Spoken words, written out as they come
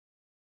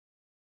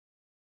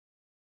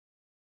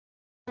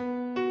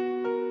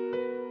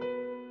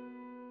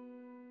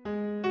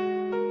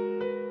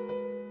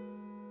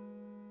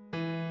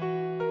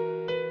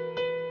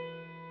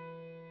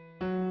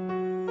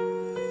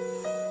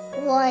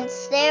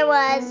Once there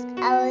was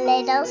a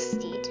little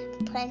seed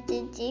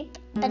planted deep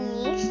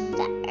beneath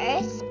the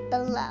earth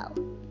below.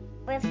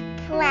 With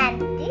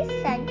plenty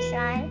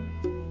sunshine,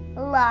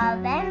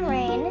 love and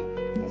rain,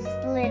 this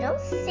little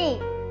seed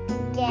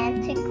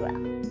began to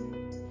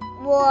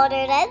grow.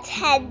 Watered and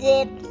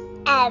tended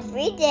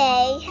every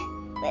day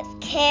with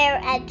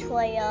care and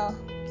toil,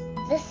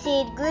 the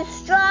seed grew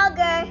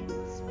stronger,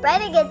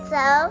 spreading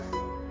itself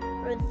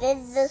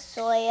within the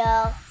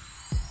soil.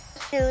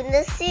 Soon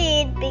the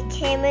seed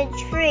became a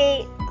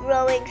tree,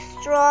 growing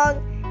strong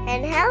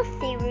and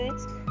healthy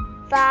roots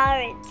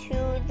far into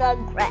the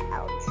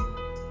ground.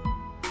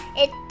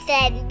 It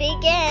then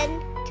began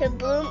to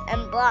bloom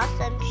and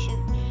blossom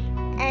shoots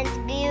and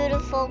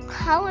beautiful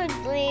colored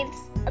leaves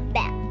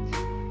abound.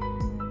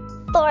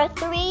 For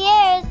 3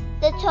 years,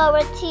 the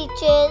Torah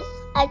teaches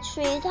a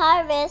tree's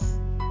harvest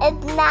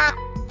is not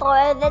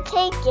for the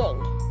taking.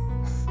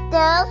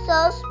 Still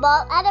so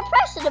small and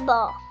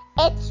impressionable,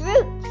 its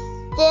roots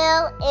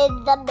still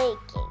in the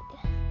making.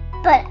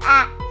 But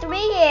at 3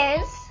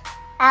 years,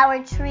 our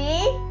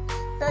tree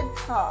stood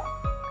tall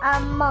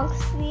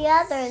amongst the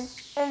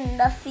others in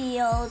the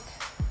field.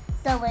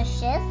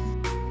 Delicious,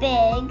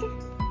 big,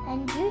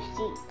 and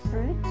juicy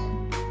fruit,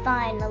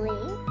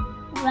 finally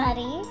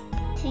ready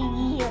to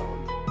yield.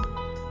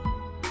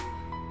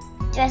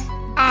 Just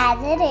as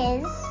it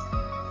is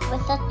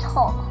with a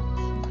tall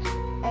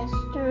and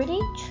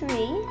sturdy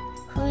tree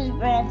whose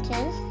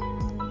branches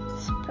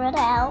spread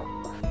out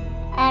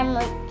and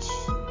reach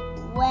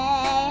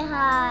way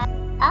high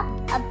up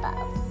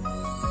above.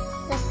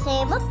 The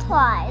same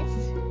applies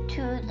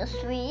to the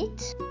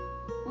sweet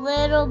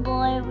little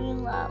boy we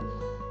love.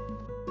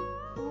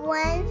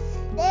 Once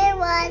there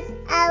was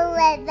a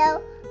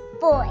little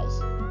boy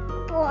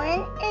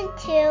born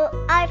into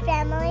our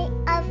family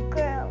of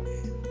girls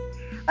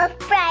with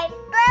bright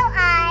blue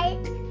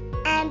eyes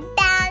and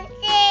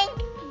bouncing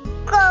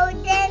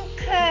golden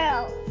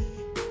curls.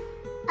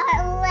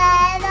 Our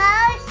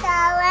little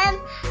Sholom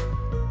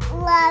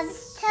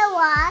loves to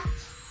watch,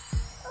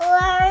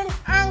 learn,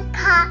 and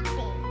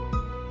copy,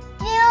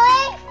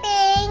 doing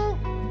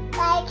things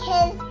like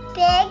his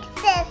big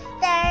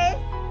sisters,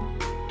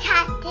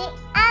 Kathy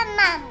and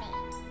Mommy.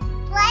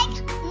 Like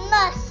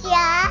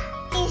Moshe,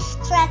 he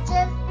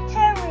stretches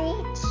to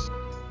reach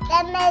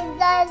the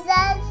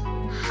mezuzah's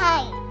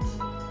height.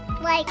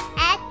 Like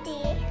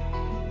Eddie,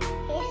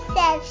 he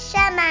says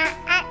Shema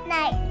at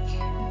night.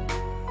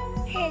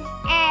 His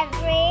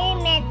every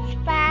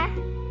mitzvah,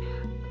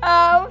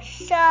 oh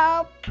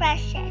so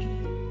precious.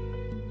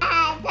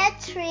 As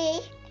a tree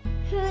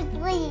whose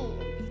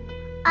leaves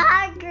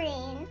are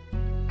green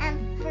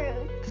and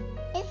fruit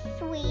is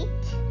sweet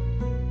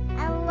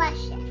and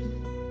luscious.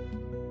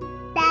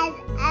 As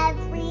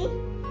every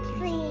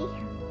tree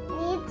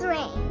needs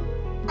rain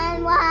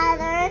and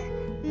water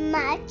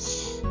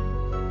much,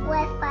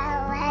 with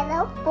a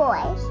little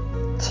boy,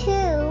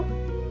 too,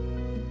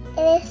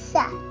 it is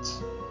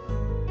such.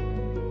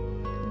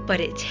 But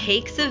it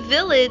takes a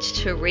village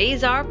to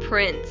raise our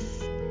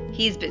prince.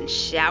 He's been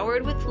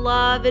showered with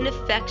love and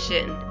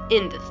affection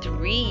in the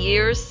 3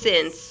 years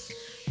since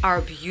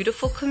our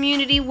beautiful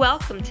community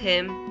welcomed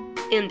him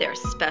in their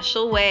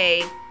special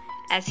way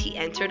as he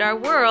entered our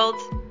world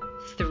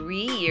 3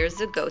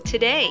 years ago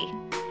today.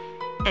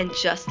 And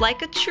just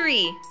like a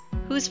tree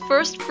whose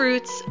first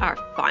fruits are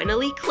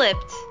finally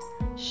clipped,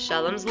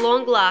 Sholom's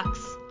long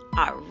locks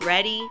are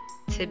ready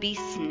to be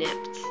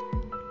snipped.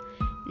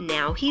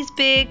 Now he's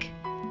big,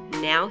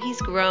 now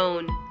he's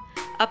grown,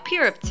 a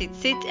pair of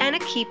tzitzit and a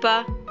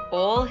kippah,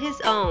 all his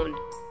own.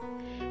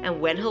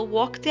 And when he'll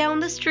walk down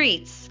the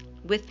streets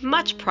with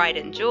much pride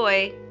and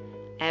joy,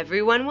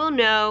 everyone will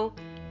know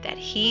that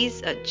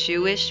he's a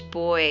Jewish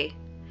boy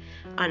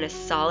on a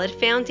solid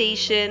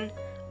foundation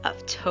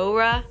of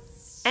Torah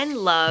and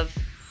love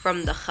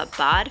from the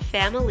Chabad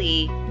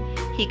family.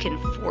 He can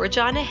forge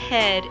on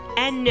ahead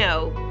and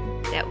know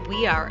that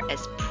we are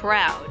as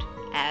proud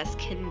as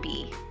can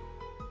be.